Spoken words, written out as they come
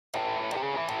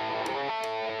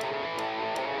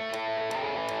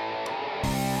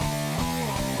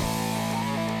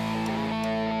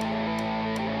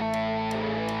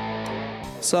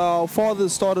So our father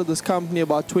started this company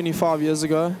about 25 years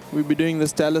ago. We've been doing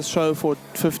this Dallas show for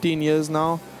 15 years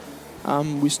now.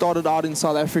 We started out in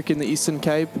South Africa in the Eastern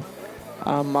Cape.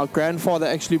 My grandfather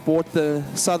actually bought the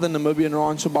southern Namibian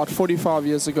ranch about 45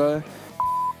 years ago.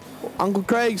 Uncle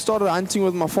Craig started hunting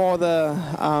with my father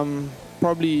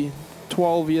probably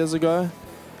 12 years ago.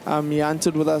 He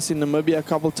hunted with us in Namibia a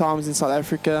couple times, in South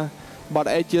Africa. About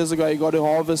 8 years ago, he got to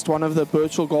harvest one of the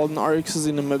Birchall Golden Oryxes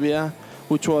in Namibia,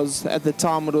 which was, at the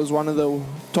time, it was one of the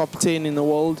top 10 in the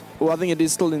world. Well, I think it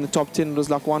is still in the top 10. It was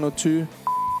like 1 or 2.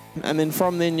 And then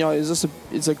from then,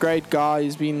 he's a great guy.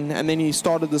 And then he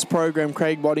started this program,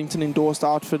 Craig Boddington Endorsed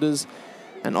Outfitters.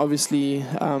 And obviously,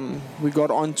 we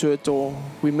got onto it, or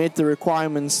we met the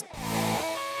requirements.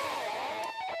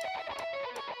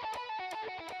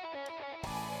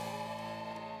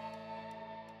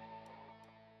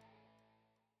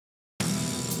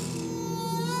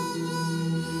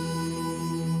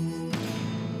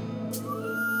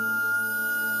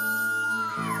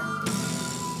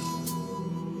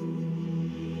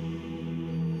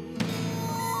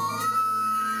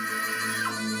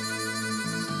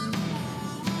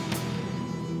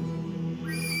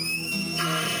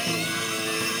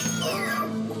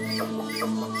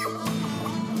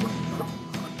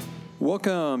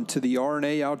 Welcome to the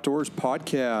RNA Outdoors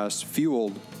podcast,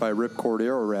 fueled by Ripcord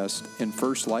AeroRest and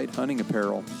First Light Hunting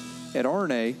Apparel. At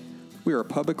RNA, we are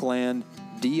public land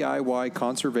DIY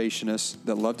conservationists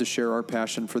that love to share our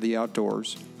passion for the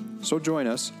outdoors. So join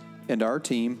us and our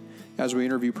team as we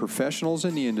interview professionals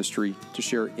in the industry to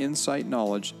share insight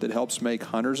knowledge that helps make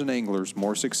hunters and anglers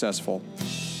more successful.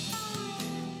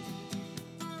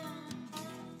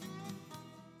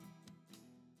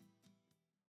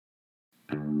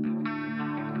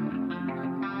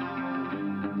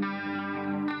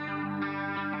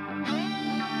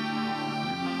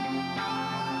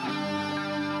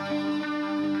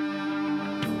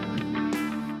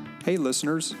 Hey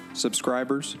listeners,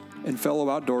 subscribers, and fellow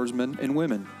outdoorsmen and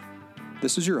women.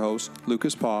 This is your host,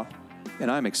 Lucas Paw,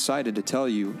 and I'm excited to tell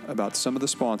you about some of the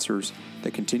sponsors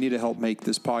that continue to help make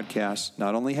this podcast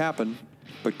not only happen,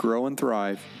 but grow and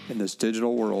thrive in this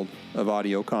digital world of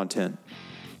audio content.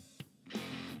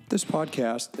 This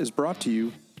podcast is brought to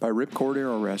you by Ripcord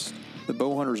AeroRest, the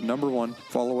bowhunter's #1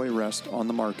 fall-away rest on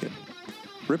the market.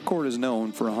 Ripcord is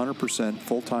known for 100%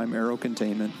 full-time arrow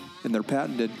containment in their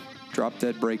patented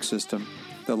drop-dead brake system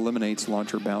that eliminates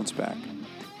launcher bounce back.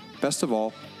 Best of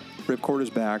all, Ripcord is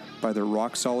backed by their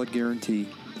rock-solid guarantee.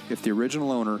 If the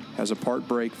original owner has a part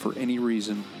break for any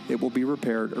reason, it will be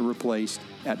repaired or replaced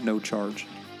at no charge.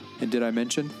 And did I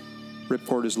mention,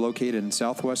 Ripcord is located in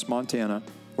southwest Montana,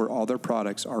 where all their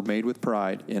products are made with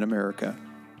pride in America.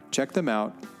 Check them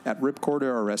out at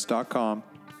ripcordaerorest.com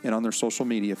and on their social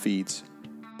media feeds.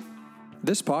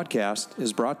 This podcast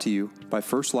is brought to you by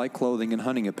First Light Clothing and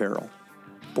Hunting Apparel.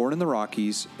 Born in the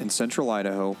Rockies in central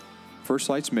Idaho, First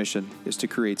Light's mission is to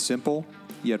create simple,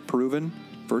 yet proven,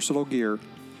 versatile gear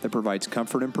that provides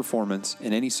comfort and performance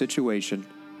in any situation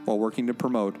while working to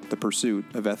promote the pursuit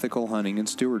of ethical hunting and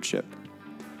stewardship.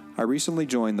 I recently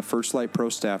joined the First Light Pro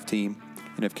Staff team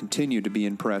and have continued to be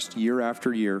impressed year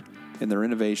after year in their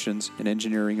innovations in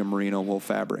engineering of merino wool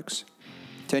fabrics.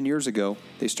 10 years ago,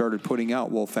 they started putting out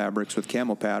wool fabrics with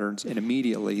camo patterns, and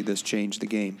immediately this changed the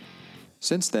game.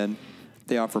 Since then,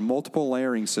 they offer multiple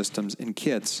layering systems and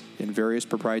kits in various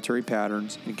proprietary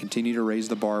patterns and continue to raise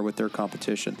the bar with their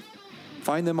competition.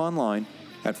 Find them online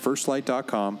at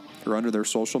firstlight.com or under their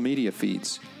social media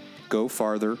feeds. Go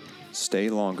farther, stay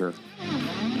longer.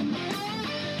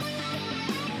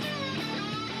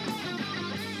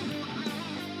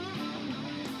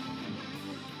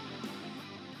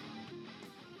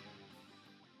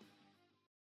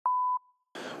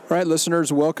 All right,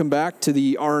 listeners, welcome back to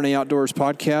the RNA Outdoors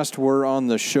podcast. We're on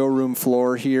the showroom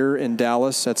floor here in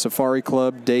Dallas at Safari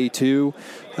Club, day 2.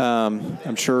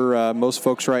 I'm sure most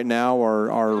folks right now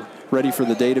are ready for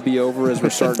the day to be over as we're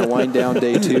starting to wind down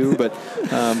day 2. But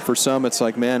for some, it's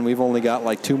like, man, we've only got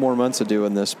like 2 more months of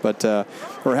doing this. But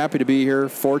we're happy to be here,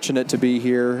 fortunate to be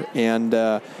here, and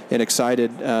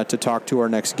excited to talk to our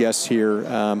next guests here.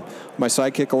 My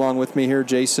sidekick along with me here,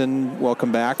 Jason,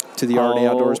 welcome back to the RNA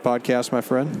Outdoors podcast, my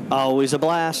friend. Always a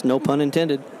blast, no pun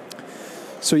intended.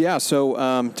 So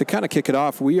to kind of kick it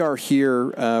off, we are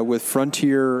here with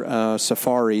Frontier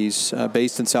Safaris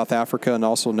based in South Africa and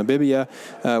also Namibia,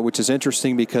 which is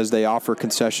interesting because they offer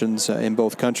concessions in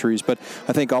both countries. But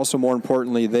I think also more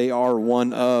importantly, they are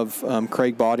one of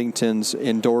Craig Boddington's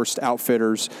endorsed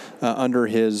outfitters under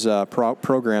his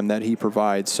program that he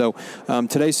provides. So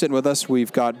today sitting with us,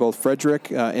 we've got both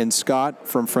Frederick and Scott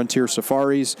from Frontier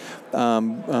Safaris,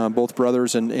 both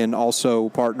brothers and also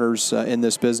partners in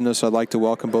this business. I'd like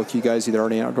to welcome both you guys to the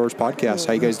Arty Outdoors podcast.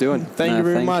 How you guys doing? Thank you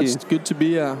very much. It's good to be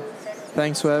here.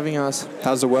 Thanks for having us.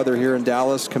 How's the weather here in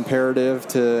Dallas comparative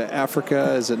to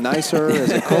Africa? Is it nicer?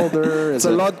 Is it colder? It's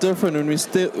a lot different. When we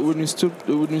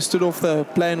stood off the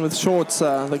plane with shorts,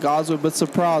 the guys were a bit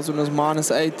surprised when it was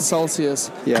 -8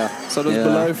 Celsius. Yeah. So it was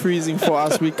below freezing for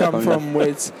us. We come from where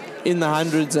it's in the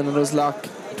hundreds, and it was like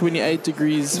 28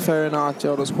 degrees Fahrenheit.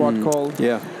 Yeah, it was quite cold.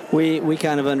 Yeah. We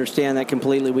kind of understand that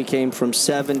completely. We came from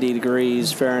 70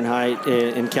 degrees Fahrenheit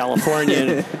in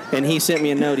California, and he sent me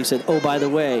a note. He said, "Oh, by the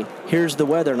way, here's the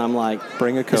weather." And I'm like,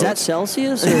 "Bring a coat." Is that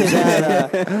Celsius? Or is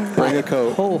that bring a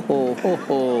coat?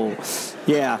 Ho.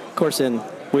 Yeah, of course, and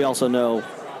we also know,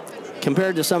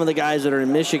 compared to some of the guys that are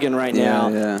in Michigan right now,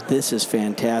 this is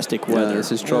fantastic weather. Yeah,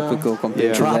 this is tropical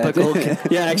compared to tropical.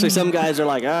 Yeah, actually, some guys are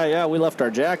like, we left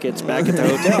our jackets back at the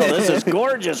hotel. This is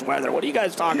gorgeous weather. What are you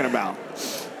guys talking about?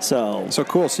 So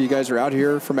cool. So you guys are out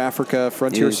here from Africa,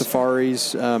 Frontier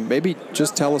Safaris. Maybe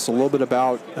just tell us a little bit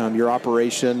about your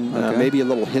operation, maybe a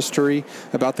little history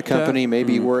about the company,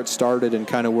 maybe where it started and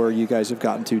kind of where you guys have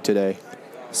gotten to today.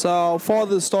 So our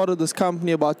father started this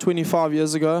company about 25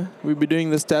 years ago. We've been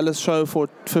doing this Dallas show for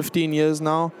 15 years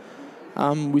now.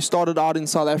 We started out in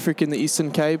South Africa in the Eastern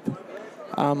Cape.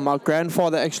 My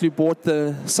grandfather actually bought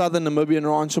the southern Namibian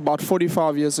ranch about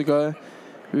 45 years ago.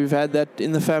 We've had that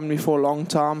in the family for a long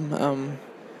time.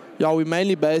 We're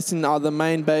mainly based in the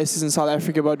main bases in South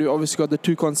Africa, but we obviously got the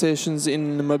 2 concessions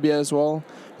in Namibia as well,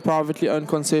 privately owned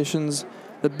concessions.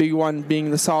 The big one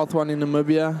being the south one in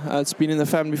Namibia. It's been in the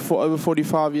family for over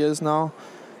 45 years now.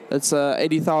 It's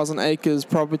 80,000 acres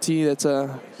property. That's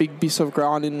a big piece of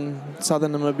ground in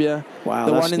southern Namibia. Wow,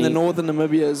 the that's one in neat. the northern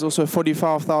Namibia is also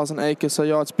 45,000 acres. So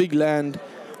it's big land.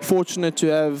 Fortunate to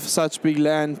have such big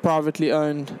land, privately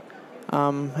owned.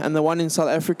 And the one in South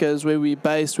Africa is where we're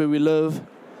based, where we live.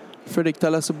 Frederick,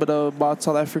 tell us a bit about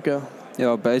South Africa.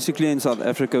 Yeah, basically in South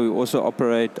Africa we also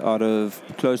operate out of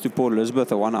close to Port Elizabeth,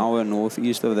 1 hour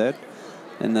northeast of that,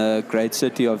 in the great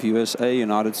city of USA,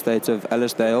 United States of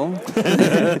Ellisdale.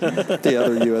 The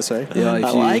other USA. Yeah,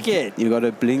 I like it. You got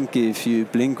to blink. If you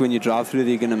blink when you drive through there,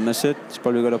 you're going to miss it. It's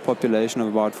probably got a population of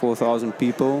about 4,000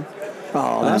 people.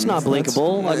 Oh, that's not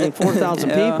blinkable.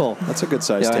 4,000 people. That's a good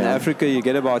size town. In Africa, you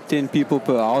get about 10 people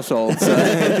per household. So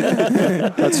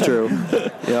that's true.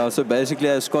 Yeah, so basically,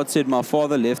 as Scott said, my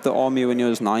father left the army when he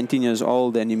was 19 years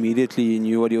old and immediately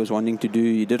knew what he was wanting to do.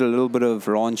 He did a little bit of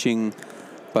ranching,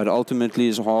 but ultimately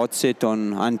his heart set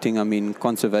on hunting. I mean,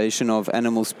 conservation of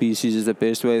animal species is the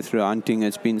best way through hunting.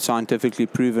 It's been scientifically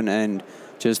proven, and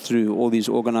just through all these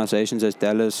organizations as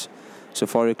Dallas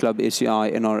Safari Club,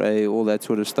 SCI, NRA, all that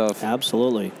sort of stuff.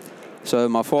 Absolutely. So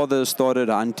my father started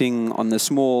hunting on the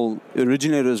small.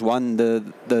 Originally, it was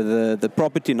the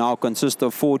property now consists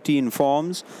of 14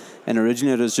 farms, and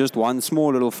originally it was just one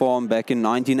small little farm back in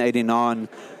 1989.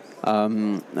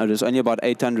 It was only about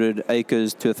 800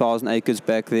 acres to 1,000 acres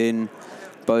back then,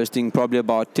 boasting probably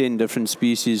about 10 different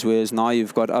species. Whereas now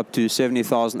you've got up to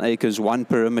 70,000 acres, one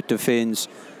perimeter fence,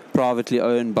 privately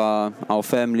owned by our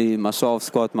family, myself,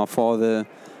 Scott, my father,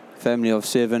 family of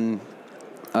 7.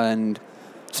 And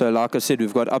so, like I said,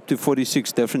 we've got up to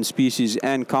 46 different species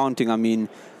and counting. I mean,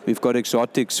 we've got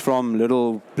exotics from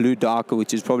little blue darker,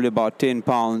 which is probably about 10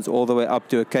 pounds, all the way up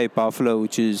to a Cape Buffalo,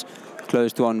 which is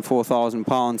close to 4,000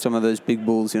 pounds. Some of those big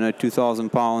bulls,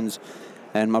 2,000 pounds.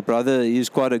 And my brother, he's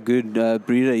quite a good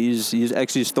breeder. He's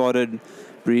actually started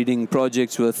breeding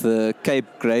projects with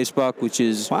Cape Gracebuck, which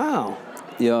is... Wow.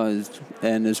 Yeah,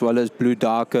 and as well as blue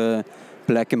darker,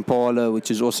 black impala,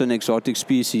 which is also an exotic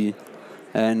species.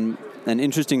 And an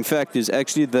interesting fact is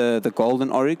actually the golden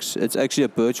oryx. It's actually a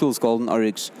Birchall's golden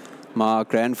oryx. My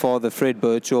grandfather, Fred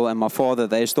Birchall, and my father,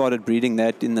 they started breeding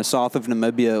that in the south of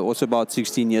Namibia, also about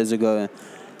 16 years ago.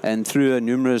 And through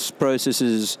numerous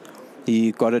processes,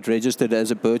 he got it registered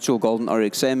as a Birchall golden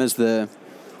oryx, same as the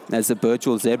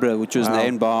Birchall zebra, which was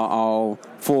named by our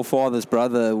forefather's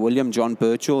brother, William John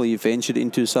Birchall. He ventured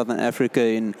into southern Africa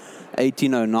in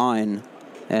 1809,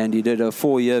 And he did a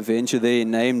 4-year venture there. He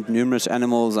named numerous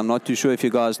animals. I'm not too sure if you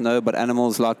guys know, but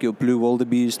animals like your blue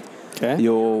wildebeest,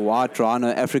 your white rhino,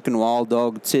 African wild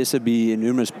dog, tsessebe, and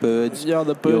numerous birds. Yeah,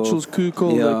 the Burchell's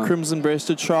kukul, the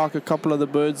crimson-breasted shark, a couple of the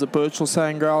birds, the Burchell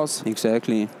sandgrouse.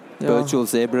 Exactly. Burchell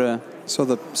zebra. So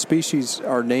the species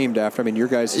are named after, your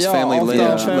guys' family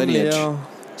lineage.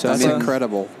 So that's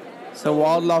incredible. So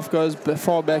wildlife goes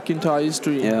far back into our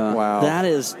history. Yeah. Wow. That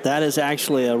is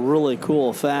actually a really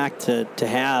cool fact to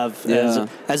have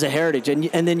as a heritage.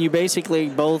 And then you basically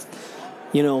both,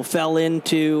 fell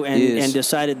into and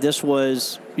decided this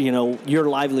was, your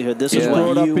livelihood. This is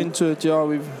what brought up into it. Yeah,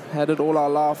 we've had it all our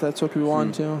life. That's what we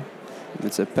want.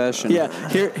 It's a passion. Yeah,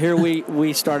 here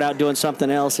we start out doing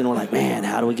something else, and we're like, man,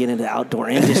 how do we get into the outdoor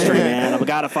industry, man? I've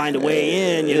got to find a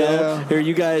way in, know. Here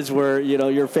you guys were,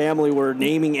 your family were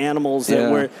naming animals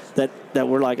that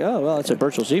were like, oh, well, it's a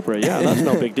Burchell zebra. Yeah, that's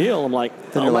no big deal. I'm like,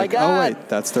 oh, my God. Oh, wait,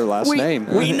 that's their last name.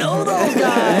 We know those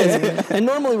guys. And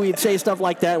normally we'd say stuff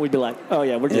like that, and we'd be like, oh,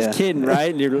 yeah, we're just kidding, right?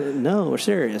 And you're like, no, we're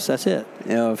serious. That's it.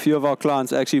 Yeah, a few of our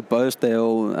clients actually boast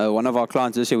one of our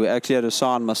clients this year, we actually had to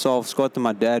sign myself, Scott, and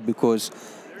my dad, because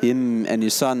him and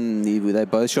his son, they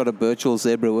both shot a Burchell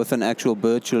zebra with an actual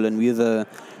Burchell, and we're the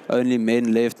only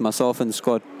men left, myself and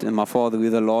Scott and my father, we're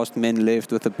the last men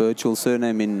left with a Burchell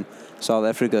surname in South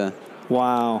Africa.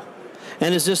 Wow.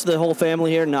 And is this the whole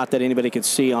family here? Not that anybody could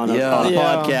see on a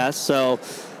podcast.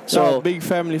 So big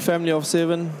family of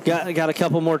 7. Got a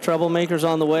couple more troublemakers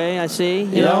on the way, I see.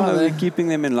 We're keeping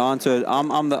them in line. So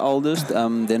I'm the oldest.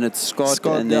 Then it's Scott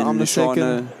and then I'm the Luciano.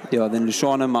 second. Yeah, then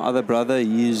Luciano, my other brother,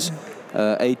 he's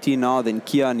 18 now. Then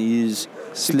Kian, he's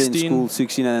still in school,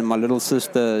 16. And my little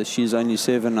sister, she's only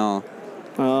 7 now.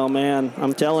 Oh, man,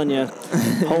 I'm telling you,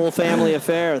 whole family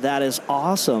affair. That is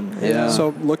awesome. Yeah.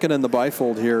 So looking in the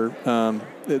bifold here,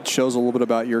 it shows a little bit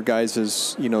about your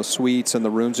guys' suites and the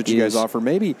rooms that you guys offer.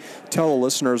 Maybe tell the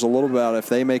listeners a little about if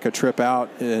they make a trip out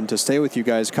and to stay with you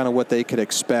guys, kind of what they could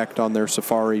expect on their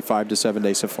safari, 5 to 7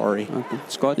 day safari. Okay.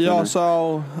 Scott? Yeah,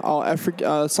 so our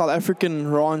South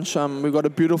African ranch, we've got a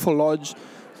beautiful lodge.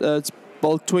 It's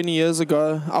built 20 years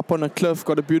ago, up on a cliff,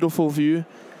 got a beautiful view.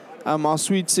 Our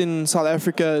suites in South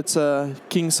Africa, it's a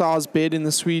king-size bed in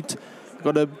the suite.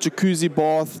 Got a jacuzzi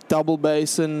bath, double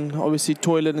basin, obviously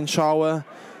toilet and shower.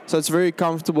 So it's very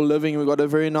comfortable living. We've got a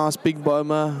very nice big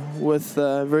boma with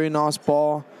a very nice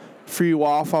bar, free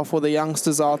Wi-Fi for the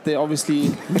youngsters out there. Obviously,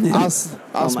 us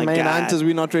main hunters,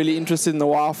 we're not really interested in the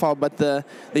Wi-Fi, but the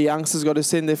youngsters got to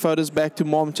send their photos back to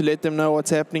mom to let them know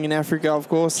what's happening in Africa, of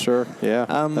course. Sure, yeah.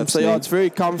 It's very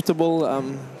comfortable.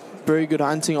 Very good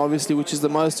hunting, obviously, which is the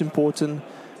most important.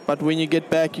 But when you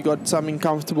get back, you got something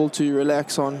comfortable to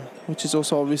relax on, which is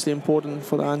also obviously important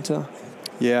for the hunter.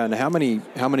 Yeah, and how many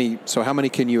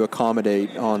can you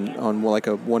accommodate on like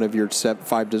one of your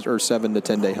 5 or 7 to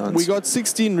 10 day hunts? We got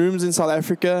 16 rooms in South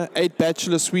Africa, 8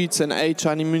 bachelor suites and 8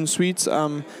 honeymoon suites.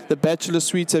 The bachelor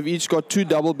suites have each got 2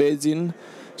 double beds in.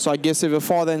 So I guess if a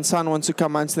father and son wants to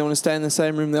come hunt, they want to stay in the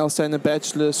same room, they'll stay in the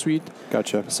bachelor suite.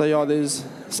 Gotcha. So yeah, there's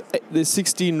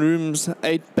 16 rooms,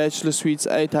 8 bachelor suites,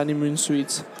 8 honeymoon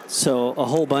suites. So a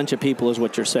whole bunch of people is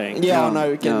what you're saying. Yeah,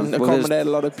 we can accommodate a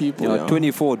lot of people.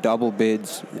 24 double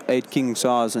beds, 8 king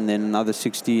size, and then another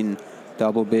 16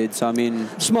 double beds.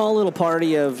 Small little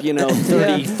party of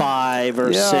 35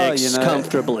 or 6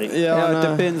 comfortably. Yeah,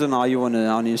 it depends on how you want to,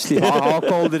 honestly, how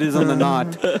cold it is on the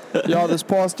night. Yeah, this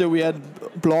past year we had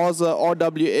Blaser,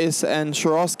 RWS, and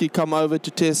Swarovski come over to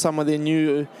test some of their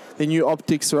new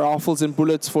optics, rifles, and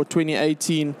bullets for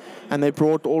 2018, and they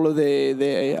brought all of their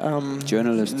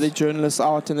journalists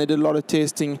out, and they did a lot of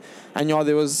testing. And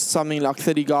there was something like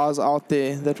 30 guys out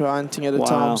there that were hunting at the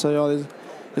time. So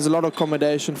there's a lot of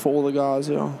accommodation for all the guys.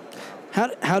 Yeah.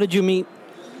 How did you meet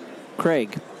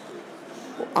Craig?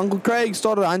 Uncle Craig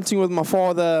started hunting with my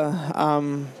father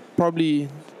probably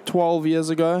 12 years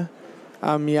ago.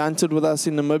 He hunted with us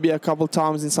in Namibia a couple of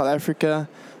times, in South Africa.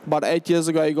 About 8 years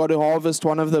ago, he got to harvest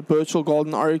one of the Burchell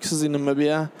Golden Oryxes in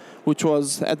Namibia, which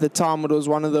was, at the time, it was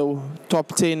one of the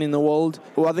top 10 in the world.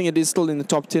 Well, I think it is still in the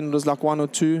top 10. It was like 1 or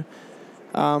 2.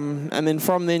 And then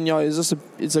from then,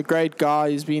 he's a great guy.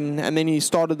 And then he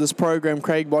started this program,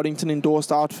 Craig Boddington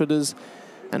Endorsed Outfitters.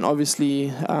 And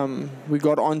obviously, we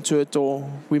got onto it,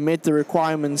 or we met the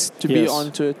requirements to be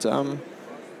onto it.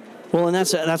 Well, and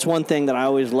that's one thing that I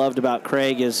always loved about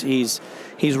Craig is he's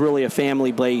really a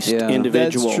family-based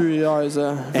individual. That's true. Yeah, he's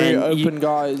a very open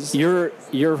guy.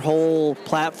 Your whole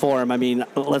platform.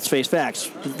 Let's face facts.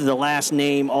 The last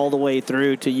name all the way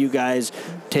through to you guys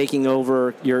taking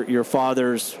over your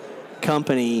father's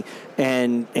company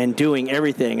and doing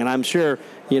everything. And I'm sure,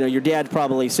 your dad's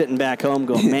probably sitting back home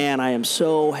going, man, I am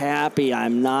so happy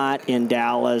I'm not in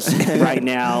Dallas right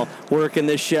now working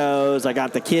the shows. I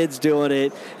got the kids doing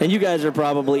it. And you guys are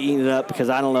probably eating it up because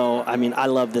I don't know. I mean, I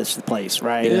love this place,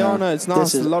 right? Yeah, no, it's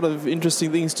nice. A lot of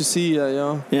interesting things to see.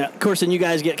 Yeah. Of course, and you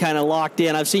guys get kind of locked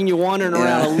in. I've seen you wandering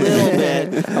around a little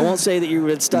bit. I won't say that you've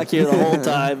been stuck here the whole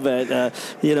time, but,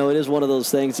 it is one of those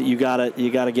things that you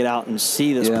gotta get out and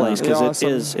see this place because it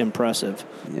is impressive.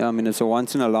 Yeah, I mean, it's a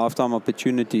once-in-a-lifetime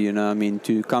opportunity, I mean,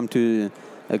 to come to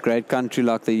a great country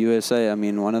like the USA. I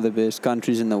mean, one of the best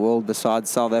countries in the world besides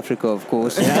South Africa, of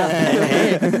course.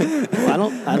 Yeah, I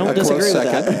don't disagree with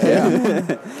that.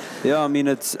 Yeah. Yeah, I mean,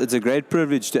 it's a great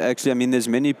privilege to actually, I mean, there's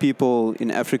many people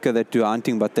in Africa that do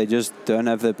hunting, but they just don't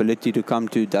have the ability to come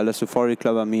to Dallas Safari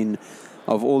Club. I mean,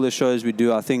 of all the shows we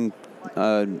do, I think,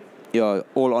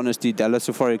 all honesty, Dallas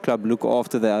Safari Club look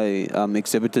after their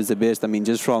exhibitors the best. I mean,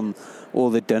 just from all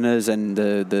the dinners and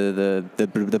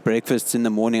the breakfasts in the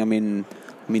morning. I mean,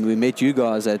 we met you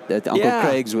guys at Uncle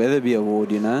Craig's Weatherby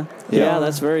Award, Yeah,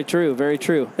 that's very true, very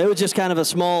true. It was just kind of a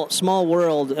small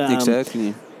world.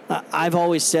 Exactly. I've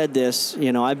always said this,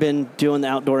 I've been doing the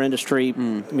outdoor industry,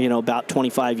 about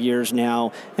 25 years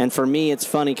now. And for me, it's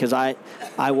funny because I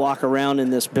walk around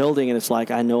in this building and it's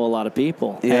like I know a lot of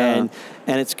people. Yeah.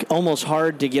 And it's almost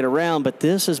hard to get around, but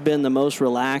this has been the most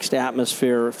relaxed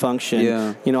atmosphere function.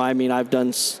 Yeah. I've done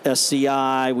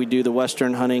SCI, we do the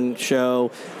Western Hunting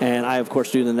Show, and I, of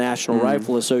course, do the National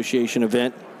Rifle Association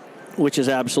event, which is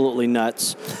absolutely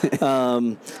nuts.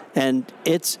 And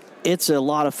it's a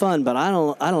lot of fun, but I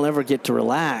don't ever get to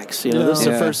relax. This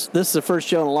is the first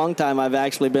show in a long time I've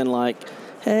actually been like,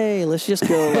 hey, let's just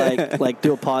go like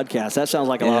do a podcast. That sounds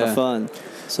like a lot of fun.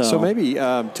 So maybe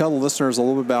tell the listeners a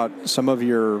little bit about some of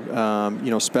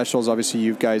your specials. Obviously,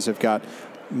 you guys have got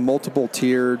multiple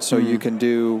tiered, so you can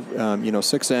do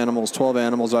 6 animals, 12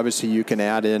 animals. Obviously, you can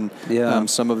add in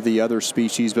some of the other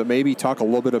species, but maybe talk a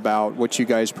little bit about what you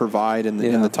guys provide and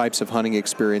the types of hunting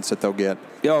experience that they'll get.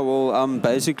 Yeah, well,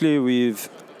 basically we've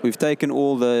taken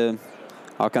all the,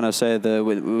 how can I say,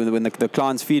 when the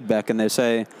clients feedback and they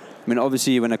say, I mean,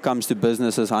 obviously, when it comes to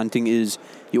business as hunting is,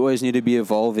 you always need to be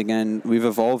evolving, and we've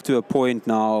evolved to a point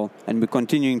now, and we're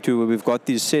continuing to, where we've got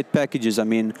these set packages. I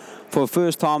mean, for a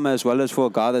first timer as well as for a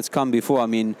guy that's come before, I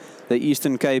mean, the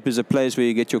Eastern Cape is a place where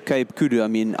you get your Cape kudu. I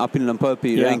mean, up in Limpopo,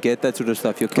 you don't get that sort of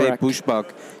stuff. Your Cape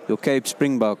bushbuck, your Cape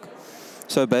springbuck.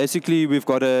 So basically, we've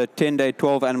got a 10-day,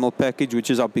 12-animal package, which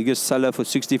is our biggest seller for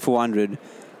 $6,400.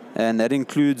 And that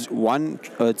includes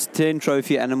it's 10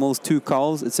 trophy animals, 2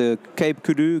 culls. It's a Cape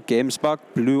kudu, gamsbuck,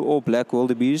 blue or black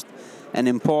wildebeest, an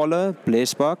impala,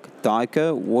 blesbuck,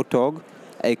 duiker, warthog,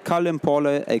 a cull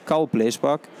impala, a cull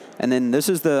blesbuck, and then this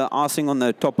is the icing on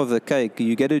the top of the cake.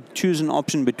 You get to choose an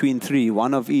option between 3,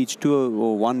 one of each, 2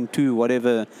 or 1, 2,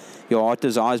 whatever your heart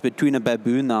desires, between a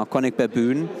baboon, the iconic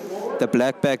baboon, the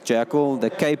blackback jackal, the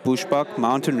Cape bushbuck,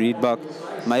 mountain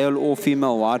reedbuck, male or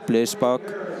female white blesbuck,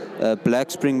 a black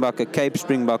springbuck, a Cape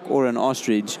springbuck, or an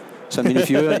ostrich. So, I mean,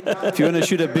 if you want to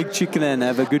shoot a big chicken and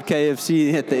have a good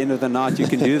KFC at the end of the night, you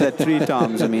can do that 3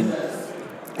 times. I mean,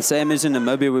 same as in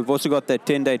Namibia, we've also got that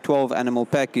 10-day, 12-animal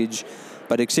package,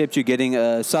 but except you're getting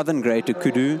a southern greater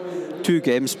kudu, 2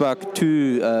 gamesbuck,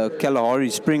 2 Kalahari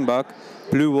springbuck,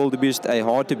 blue wildebeest, a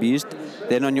hartebeest.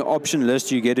 Then on your option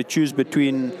list, you get to choose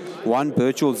between 1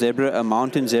 virtual zebra, a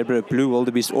mountain zebra, a blue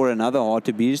wildebeest, or another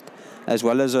hartebeest, as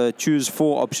well as a choose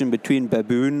 4 option between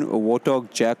baboon, a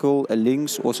warthog, jackal, a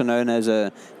lynx, also known as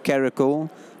a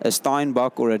caracal, a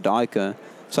steinbuck, or a duiker.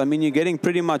 So, I mean, you're getting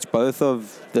pretty much both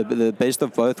of the best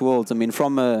of both worlds. I mean,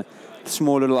 from a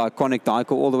small little iconic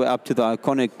duiker all the way up to the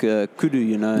iconic kudu,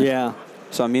 Yeah.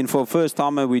 So, I mean, for a first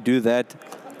timer, we do that.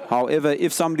 However,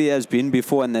 if somebody has been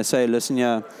before and they say,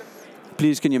 listen,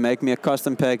 please can you make me a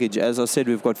custom package? As I said,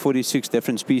 we've got 46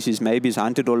 different species. Maybe he's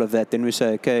hunted all of that. Then we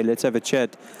say, okay, let's have a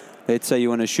chat. Let's say you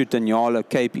want to shoot a Nyala,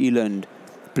 Cape Eland,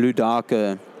 blue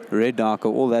darker, red darker,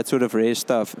 all that sort of rare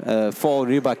stuff. Fall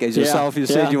rebuck, as yourself you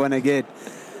said you want to get.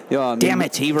 Yeah, I mean, damn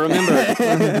it, he remembered.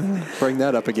 Bring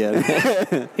that up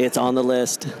again. It's on the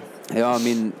list. Yeah, I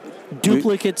mean,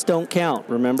 duplicates don't count,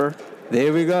 remember?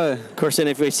 There we go. Of course, and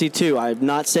if we see 2, I'm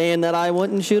not saying that I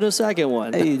wouldn't shoot a second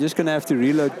one. Hey, you're just going to have to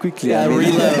reload quickly. Yeah,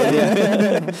 reload.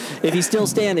 Yeah. If he's still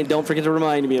standing, don't forget to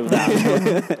remind me of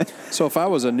that. So if I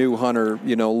was a new hunter,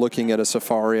 looking at a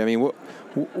safari, I mean,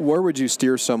 where would you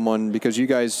steer someone? Because you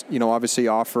guys, obviously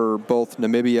offer both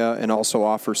Namibia and also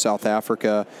offer South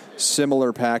Africa,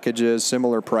 similar packages,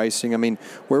 similar pricing. I mean,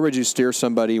 where would you steer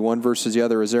somebody, one versus the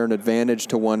other? Is there an advantage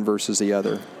to one versus the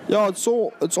other? Yeah,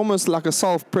 it's almost like a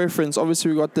self-preference.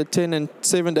 Obviously, we got the 10 and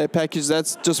 7-day package.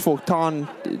 That's just for town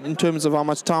in terms of how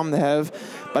much time they have.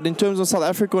 But in terms of South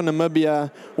Africa and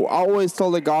Namibia, well, I always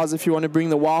tell the guys, if you want to bring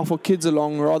the wife or kids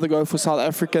along, rather go for South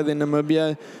Africa than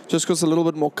Namibia, just because it's a little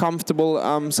bit more comfortable.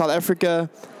 South Africa,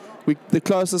 the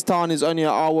closest town is only an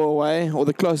hour away, or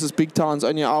the closest big town is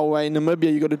only an hour away. In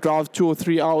Namibia, you got to drive 2 or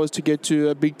 3 hours to get to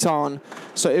a big town.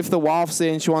 So if the wife's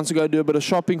there and she wants to go do a bit of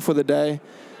shopping for the day,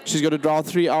 she's got to drive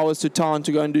 3 hours to town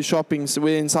to go and do shopping. So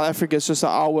where in South Africa, it's just an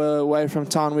hour away from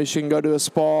town where she can go to a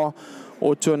spa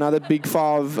or to another Big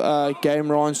 5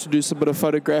 game ranch to do some bit of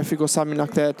photographic or something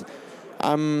like that.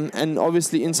 And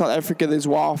obviously in South Africa, there's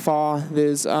Wi-Fi,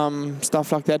 there's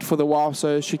stuff like that for the wife,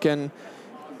 so she can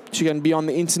be on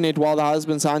the internet while the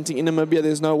husband's hunting. In Namibia,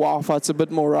 there's no Wi-Fi. It's a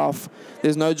bit more rough.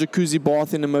 There's no jacuzzi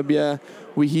bath in Namibia.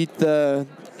 We heat the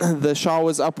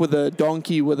showers up with a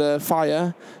donkey with a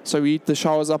fire. So we heat the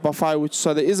showers up by fire.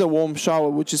 So there is a warm shower,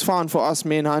 which is fine for us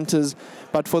men hunters.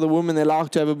 But for the women, they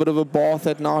like to have a bit of a bath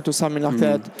at night or something like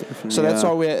that. So that's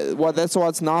that's why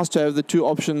it's nice to have the two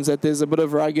options. That there's a bit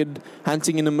of rugged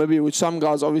hunting in Namibia, which some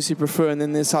guys obviously prefer, and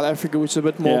then there's South Africa, which is a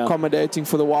bit more accommodating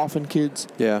for the wife and kids.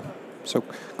 Yeah. So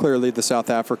clearly the South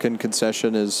African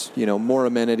concession is, more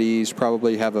amenities,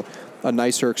 probably have a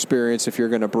nicer experience if you're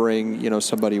going to bring,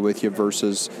 somebody with you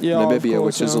versus Namibia,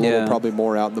 which is a little probably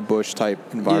more out in the bush type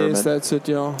environment. Yes, that's it,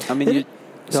 yeah. I mean,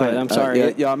 I'm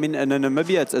sorry. I mean, in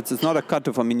Namibia, it's not a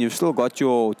cut-off. I mean, you've still got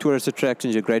your tourist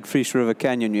attractions, your Great Fish River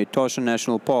Canyon, your Etosha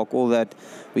National Park, all that.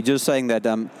 We're just saying that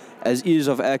as ease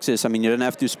of access, I mean, you don't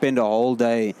have to spend a whole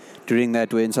day doing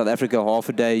that, where in South Africa, half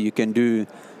a day you can do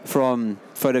from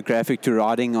photographic to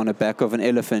riding on the back of an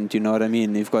elephant, you know what I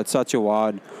mean? You've got such a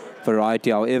wide variety.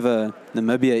 However,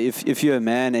 Namibia, if you're a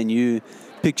man and you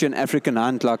picture an African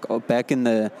hunt like back in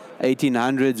the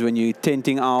 1800s when you're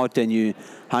tenting out and you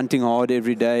hunting hard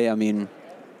every day, I mean,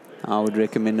 I would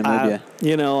recommend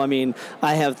Namibia.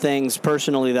 I have things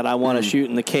personally that I want to shoot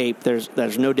in the Cape.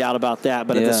 There's no doubt about that.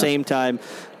 But at the same time,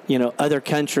 other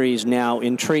countries now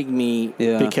intrigue me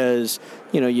because,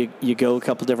 you go a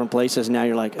couple different places and now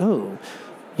you're like,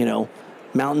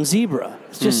 mountain zebra.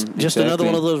 It's just another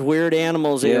one of those weird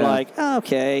animals that you're like, oh,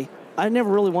 okay, I never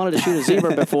really wanted to shoot a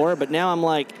zebra before, but now I'm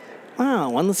like, wow,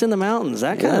 one that's in the mountains.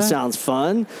 That kind of sounds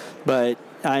fun, but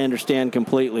I understand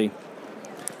completely.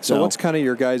 So what's kind of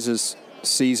your guys'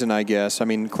 season, I guess? I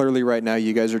mean, clearly right now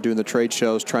you guys are doing the trade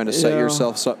shows, trying to set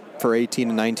yourselves up for 18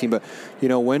 and 19, but,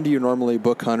 when do you normally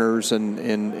book hunters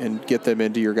and get them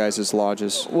into your guys'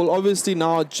 lodges? Well, obviously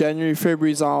now January,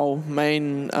 February is our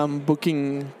main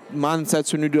booking month.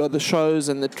 That's when we do all the shows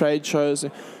and the trade shows.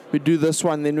 We do this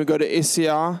one, then we go to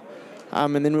SCR.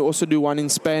 And then we also do one in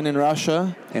Spain and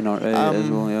Russia. NRA as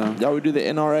well, Yeah, we do the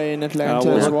NRA in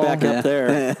Atlanta as well. Back up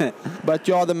there. But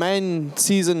the main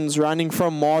season's running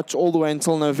from March all the way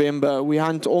until November. We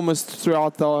hunt almost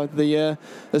throughout the year.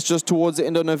 It's just towards the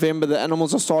end of November the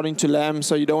animals are starting to lamb,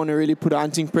 so you don't want to really put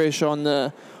hunting pressure on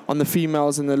the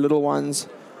females and the little ones.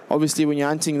 Obviously, when you're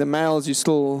hunting the males, you're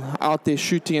still out there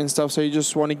shooting and stuff, so you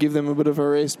just want to give them a bit of a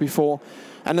rest before.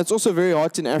 And it's also very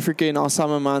hot in Africa in our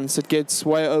summer months. It gets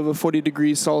way over 40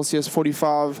 degrees Celsius,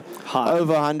 45,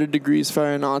 over 100 degrees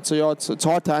Fahrenheit. So it's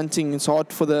hot hunting. It's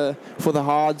hot for the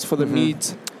hards, for the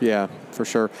meat. Yeah, for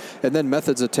sure. And then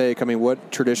methods of take. I mean,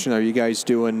 what tradition are you guys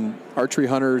doing? Archery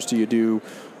hunters? Do you do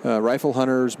rifle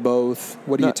hunters? Both?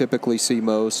 What do you typically see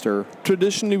most? Or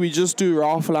traditionally, we just do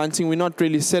rifle hunting. We're not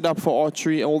really set up for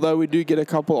archery, although we do get a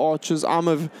couple archers. I'm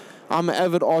an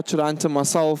avid archer hunter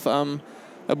myself.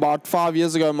 About 10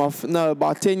 years ago,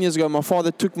 my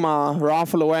father took my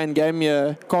rifle away and gave me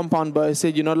a compound bow. He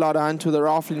said, you're not allowed to hunt with a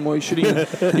rifle anymore.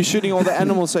 You're shooting all the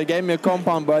animals. So he gave me a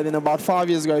compound bow. Then about 5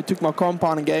 years ago, he took my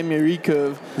compound and gave me a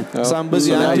recurve. So I'm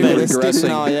busy hunting with a stick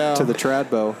now, to the trad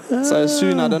bow. So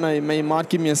soon, I don't know, he might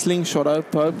give me a slingshot. I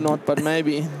hope not, but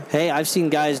maybe. Hey, I've seen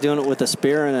guys doing it with a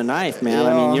spear and a knife, man.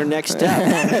 I mean, your next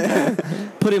step.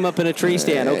 Put him up in a tree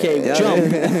stand. Okay,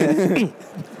 jump.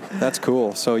 That's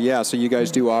cool. So you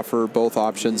guys do offer both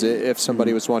options if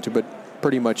somebody was wanting, but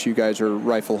pretty much you guys are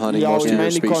rifle hunting most of your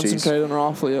species. Yeah, we mainly concentrate on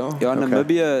rifle, Yeah, in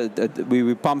Namibia,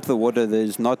 we pump the water.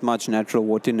 There's not much natural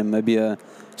water in Namibia.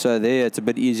 So there it's a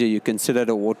bit easier. You can sit at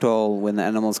a waterhole when the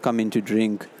animals come in to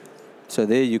drink. So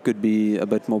there you could be a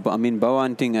bit more. I mean, bow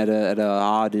hunting at a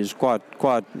hard is quite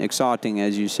exciting,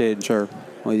 as you said. Sure.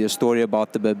 With your story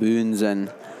about the baboons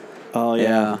and... Oh,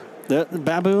 yeah. The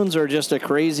baboons are just a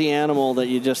crazy animal that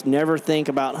you just never think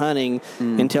about hunting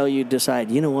until you decide,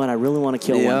 you know what, I really want to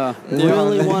kill one.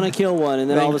 Really want to kill one.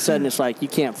 And then all of a sudden it's like you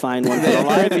can't find one for the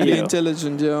life of you.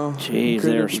 Intelligent, Jeez,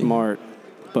 they're smart.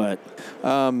 But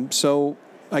so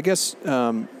I guess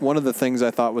one of the things I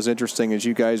thought was interesting is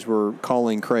you guys were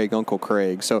calling Craig Uncle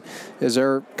Craig. So is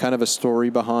there kind of a story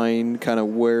behind kind of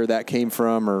where that came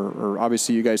from, or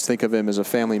obviously you guys think of him as a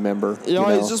family member?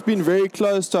 Yeah, he's just been very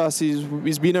close to us.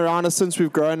 He's been around us since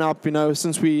we've grown up.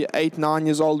 Since we 8, 9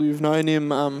 years old, we've known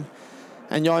him.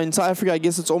 And in South Africa, I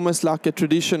guess it's almost like a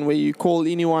tradition where you call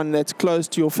anyone that's close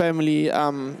to your family,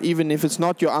 even if it's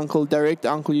not your uncle, direct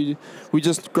uncle. We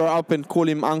just grow up and call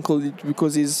him uncle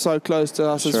because he's so close to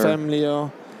us as family.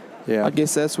 Yeah, I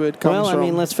guess that's where it comes from. Well, I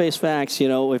mean, let's face facts.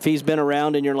 If he's been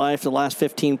around in your life the last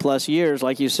 15 plus years,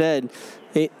 like you said,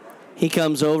 he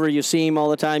comes over, you see him all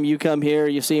the time. You come here,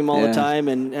 you see him all the time.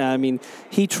 And, I mean,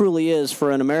 he truly is,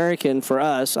 for an American, for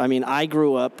us. I mean, I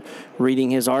grew up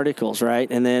reading his articles, right?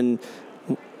 And then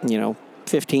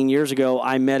 15 years ago,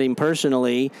 I met him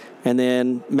personally, and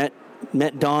then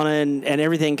met Donna, and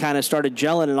everything kind of started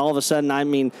gelling. And all of a sudden, I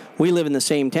mean, we live in the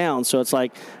same town, so it's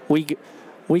like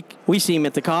we see him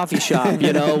at the coffee shop.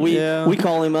 We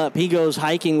call him up. He goes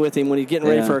hiking with him when he's getting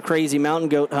ready for a crazy mountain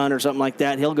goat hunt or something like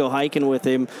that. He'll go hiking with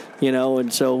him,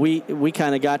 and so we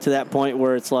kind of got to that point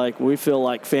where it's like we feel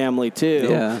like family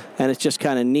too, and it's just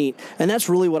kind of neat. And that's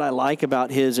really what I like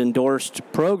about his endorsed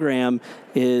program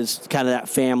is kind of that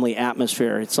family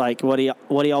atmosphere. It's like what he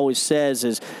always says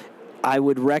is, I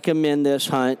would recommend this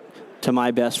hunt to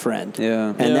my best friend.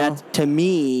 And that, to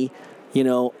me,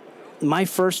 my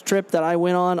first trip that I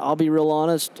went on, I'll be real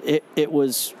honest, it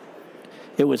was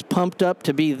pumped up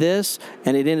to be this,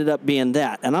 and it ended up being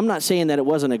that. And I'm not saying that it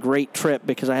wasn't a great trip,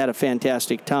 because I had a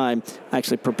fantastic time. I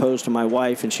actually proposed to my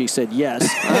wife, and she said yes.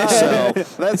 So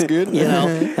that's good.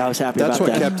 I was happy about that. That's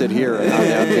what kept it here.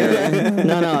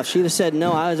 No, if she'd have said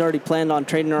no, I was already planned on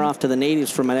trading her off to the natives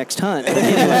for my next hunt. But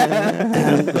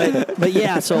anyway, but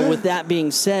yeah, so with that being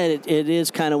said, it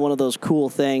is kind of one of those cool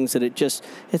things that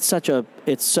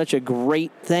it's such a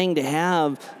great thing to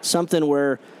have something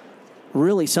where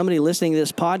really somebody listening to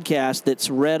this podcast that's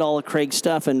read all of Craig's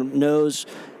stuff and knows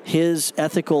his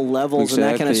ethical levels and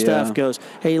that kind of stuff goes,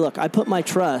 hey, look, I put my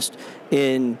trust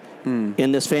in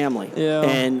this family.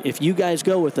 And if you guys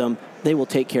go with them, they will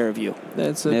take care of you.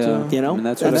 That's it. And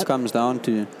that's what it comes down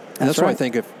to. That's why I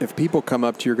think if people come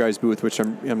up to your guys' booth, which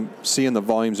I'm seeing the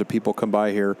volumes of people come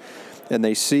by here, and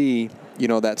they see,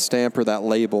 that stamp or that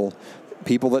label,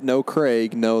 people that know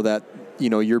Craig know that,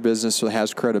 your business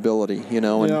has credibility, and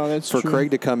that's for true.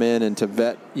 Craig to come in and to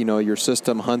vet, your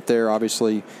system, hunt there,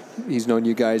 obviously he's known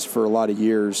you guys for a lot of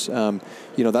years.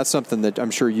 That's something that I'm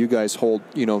sure you guys hold,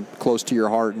 close to your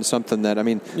heart, and something that,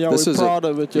 this we're is proud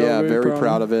of it. Very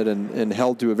proud of it, and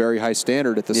held to a very high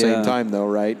standard at the same time though,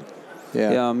 right?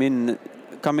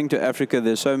 Coming to Africa,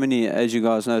 there's so many, as you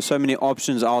guys know, so many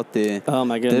options out there. Oh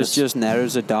my goodness. This just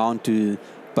narrows it down to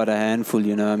but a handful,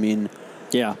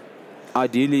 Yeah.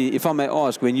 Ideally, if I may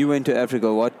ask, when you went to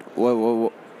Africa,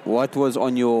 what was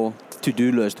on your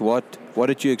to-do list? What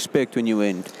did you expect when you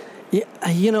went? Yeah,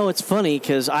 it's funny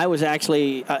because I was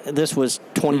actually, this was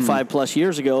 25 plus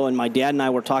years ago, and my dad and I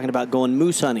were talking about going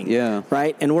moose hunting. Yeah.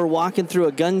 Right? And we're walking through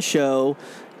a gun show,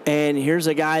 and here's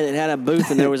a guy that had a booth,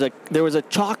 and there was a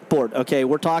chalkboard. Okay,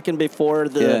 we're talking before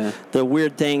the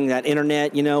weird thing, that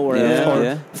internet,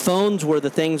 where phones were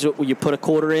the things that you put a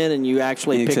quarter in and you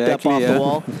actually picked up off the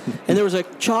wall. And there was a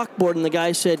chalkboard, and the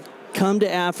guy said, "Come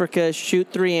to Africa, shoot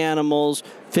 3 animals,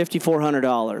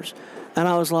 $5,400." And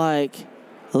I was like,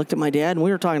 I looked at my dad, and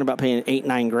we were talking about paying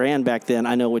 $8-9 back then.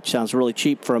 I know, which sounds really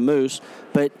cheap for a moose,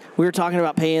 but we were talking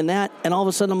about paying that. And all of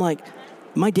a sudden, I'm like,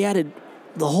 my dad had.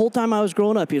 The whole time I was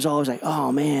growing up, he was always like,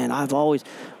 oh, man, I've always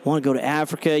want to go to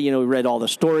Africa. We read all the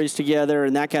stories together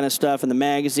and that kind of stuff in the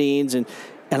magazines. And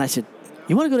I said,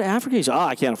 you want to go to Africa? He said,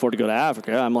 I can't afford to go to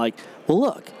Africa. I'm like, well,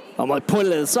 look. I'm like,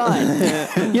 pointing at the sign.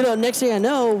 Next thing I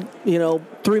know,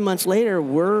 3 months later,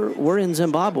 we're in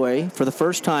Zimbabwe for the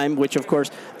first time, which, of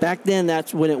course, back then,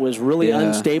 that's when it was really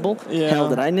unstable. Hell,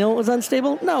 did I know it was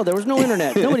unstable? No, there was no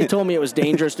internet. Nobody told me it was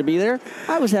dangerous to be there.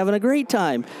 I was having a great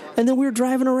time. And then we were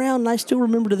driving around, and I still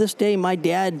remember to this day my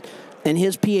dad and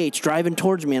his PH driving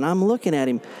towards me, and I'm looking at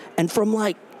him. And from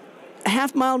like a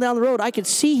half mile down the road, I could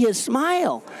see his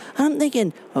smile. I'm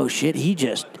thinking, oh shit,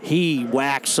 he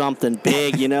whacked something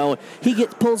big, He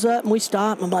pulls up and we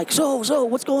stop. And I'm like, so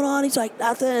what's going on? He's like,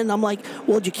 nothing. I'm like,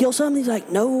 well, did you kill something? He's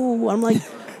like, no. I'm like,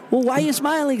 well, why are you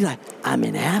smiling? He's like, I'm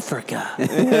in Africa.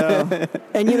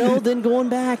 And then going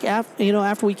back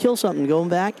after we kill something, going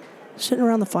back, sitting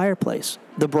around the fireplace,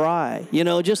 the braai,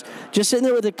 just sitting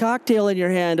there with a cocktail in your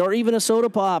hand, or even a soda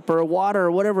pop or a water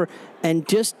or whatever, and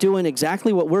just doing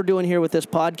exactly what we're doing here with this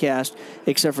podcast,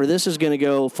 except for this is going to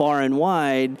go far and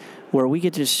wide, where we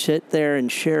get to sit there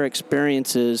and share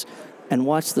experiences and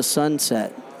watch the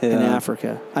sunset in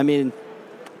Africa.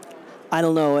 I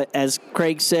don't know. As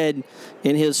Craig said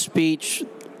in his speech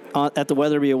at the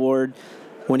Weatherby Award,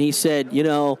 when he said,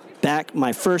 back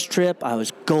my first trip, I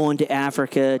was going to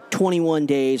Africa, 21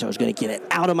 days. I was going to get it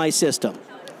out of my system.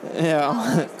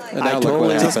 Yeah. And I now look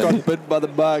totally what Just happened. got bit by the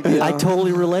bug. Yeah. I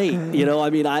totally relate.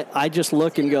 I just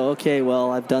look and go, okay,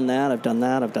 well, I've done that.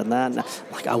 And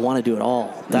I want to do it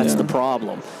all. That's the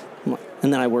problem.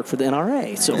 And then I work for the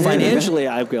NRA. So financially,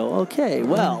 I go, okay,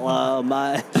 well, and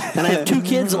I have 2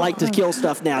 kids that like to kill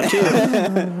stuff now, too.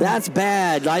 That's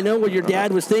bad. I know what your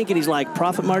dad was thinking. He's like,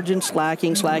 profit margin,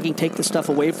 slacking, take the stuff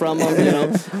away from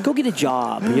them, Go get a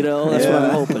job, That's what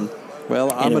I'm hoping. Well,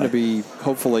 I'm Anyway. going to be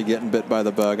hopefully getting bit by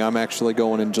the bug. I'm actually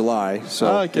going in July.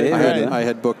 So Okay, I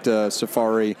had booked a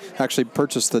safari, actually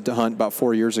purchased the hunt about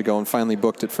 4 years ago and finally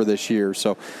booked it for this year.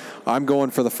 So I'm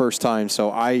going for the first time. So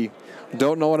I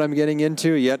don't know what I'm getting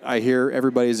into yet. I hear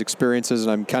everybody's experiences,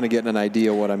 and I'm kind of getting an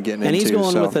idea what I'm getting into. And he's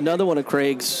going with another one of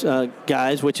Craig's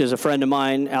guys, which is a friend of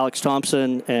mine, Alex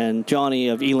Thompson and Johnny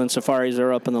of Eland Safaris.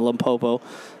 They're up in the Limpopo.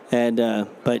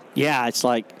 But yeah, it's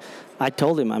like, I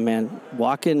told him, man,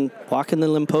 walking the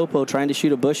Limpopo, trying to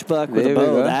shoot a bush buck with There a we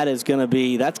bow, go. that's gonna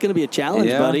be a challenge,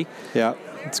 Yeah. buddy. Yeah,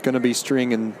 it's going to be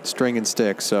string and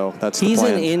stick. So that's He's the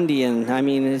plan. an Indian. I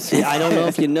mean, I don't know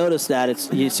if you noticed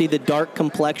that. You see the dark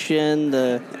complexion,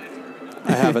 the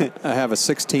I have a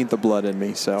 16th of blood in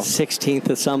me. So 16th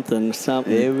of something.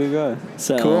 There we go.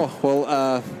 So cool.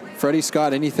 Well, Freddie,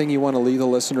 Scott, anything you want to leave the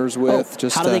listeners with?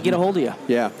 how do they get a hold of you?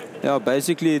 Yeah. Yeah,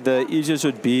 basically the easiest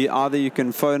would be either you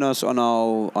can phone us on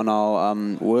our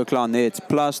work line there. It's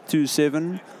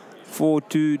 +27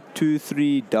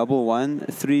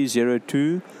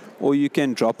 422311 or you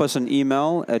can drop us an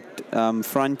email at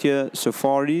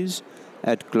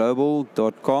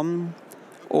frontiersafaris@global.com.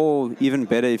 Or even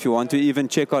better, if you want to even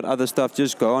check out other stuff,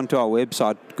 just go onto our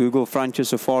website, Google Frontier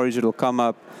Safaris, it'll come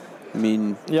up. I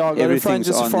mean, Yeah, go to everything's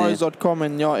on there. frontiersafaris.com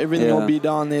and everything Yeah. will be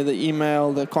down there. The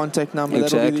email, the contact number,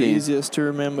 that'll be the Exactly. easiest to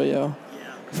remember. Yeah,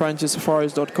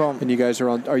 frontiersafaris.com. And you guys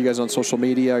are you guys on social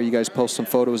media? Are you guys post some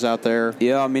photos out there?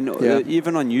 Yeah, I mean, Yeah.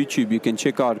 even on YouTube, you can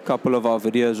check out a couple of our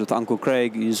videos with Uncle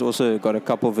Craig. He's also got a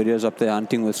couple of videos up there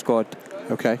hunting with Scott.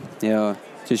 Okay. Yeah,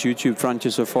 just YouTube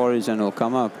Frontier Safaris and it'll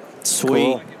come up. Sweet.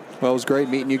 Cool. Well, it was great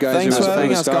meeting you guys. Thanks It was for having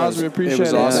fun. us, guys. We appreciate it.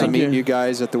 was it. awesome Thank meeting you. you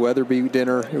guys at the Weatherby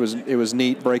dinner. It was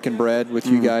neat breaking bread with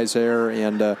you guys there.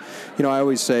 And I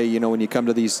always say, when you come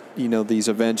to these these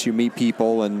events, you meet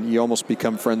people and you almost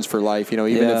become friends for life. Even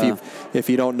Yeah. if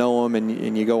you don't know them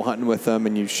and you go hunting with them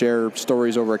and you share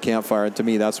stories over a campfire. To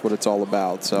me, that's what it's all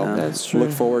about. So That's true. look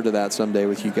forward to that someday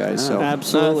with you guys. So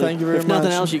Absolutely. No, thank you very if nothing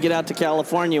much. else, you get out to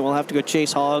California, we'll have to go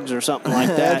chase hogs or something like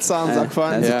That that. sounds like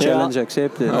fun. That's Yeah. a challenge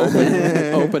accepted.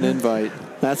 open invite.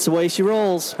 That's the way she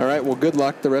rolls. All right. Well, good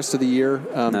luck the rest of the year.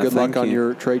 Good luck thank on you.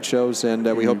 your trade shows, and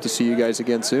we hope to see you guys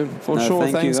again soon. For No, sure.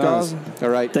 thank you, Thanks, guys. guys. All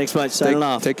right. Thanks much. Signing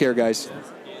off. Take care, guys.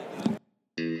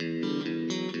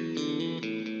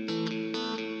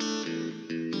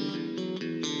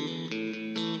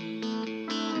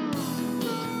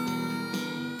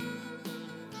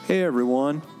 Hey,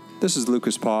 everyone. This is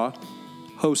Lucas Paw,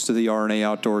 host of the RNA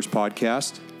Outdoors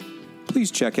podcast.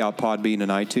 Please check out Podbean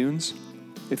and iTunes.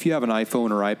 If you have an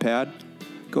iPhone or iPad,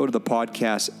 go to the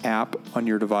podcast app on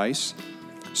your device,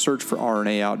 search for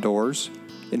RNA Outdoors,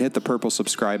 and hit the purple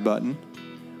subscribe button.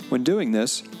 When doing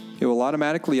this, it will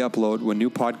automatically upload when new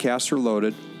podcasts are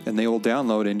loaded, and they will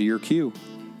download into your queue.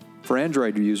 For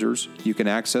Android users, you can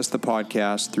access the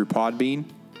podcast through Podbean,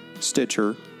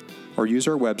 Stitcher, or use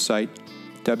our website,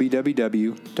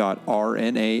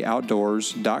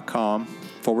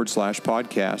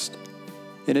 www.rnaoutdoors.com/podcast.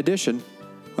 In addition,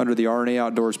 under the RNA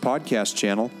Outdoors podcast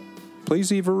channel,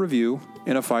 please leave a review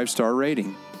and a 5-star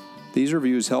rating. These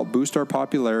reviews help boost our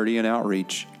popularity and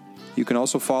outreach. You can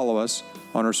also follow us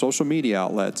on our social media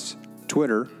outlets,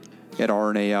 Twitter at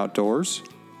RNA Outdoors,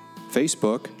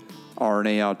 Facebook,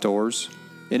 RNA Outdoors,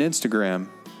 and Instagram,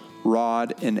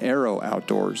 Rod and Arrow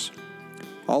Outdoors.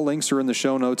 All links are in the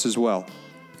show notes as well.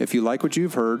 If you like what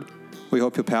you've heard, we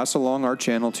hope you'll pass along our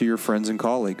channel to your friends and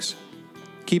colleagues.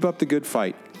 Keep up the good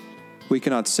fight. We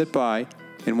cannot sit by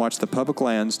and watch the public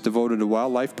lands devoted to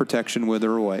wildlife protection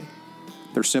wither away.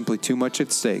 There's simply too much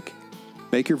at stake.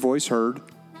 Make your voice heard,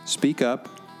 speak up,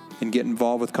 and get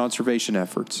involved with conservation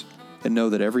efforts, and know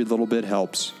that every little bit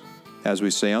helps. As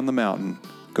we say on the mountain,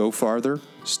 go farther,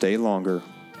 stay longer.